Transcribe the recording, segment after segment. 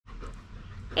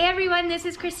Hey everyone, this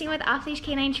is Christine with Off Leash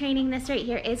Canine Training. This right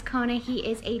here is Kona. He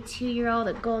is a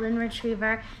 2-year-old golden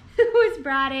retriever who was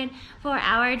brought in for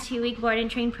our 2-week board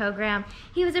and train program.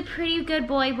 He was a pretty good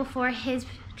boy before his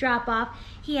drop off.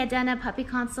 He had done a puppy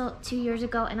consult 2 years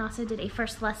ago and also did a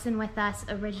first lesson with us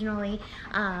originally.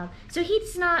 So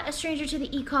he's not a stranger to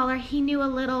the e-collar. He knew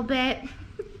a little bit.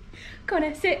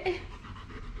 Kona, sit.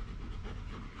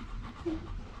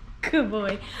 Good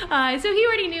boy. So he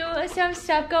already knew some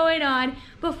stuff going on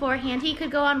beforehand. He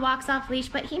could go on walks off leash,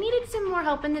 but he needed some more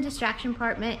help in the distraction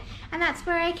department, and that's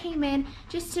where I came in,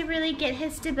 just to really get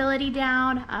his stability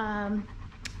down.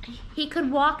 He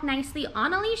could walk nicely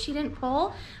on a leash. He didn't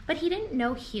pull, but he didn't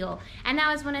no heel, and that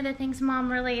was one of the things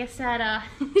Mom really said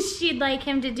she'd like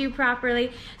him to do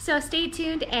properly. So stay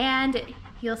tuned and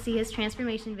you'll see his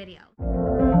transformation video.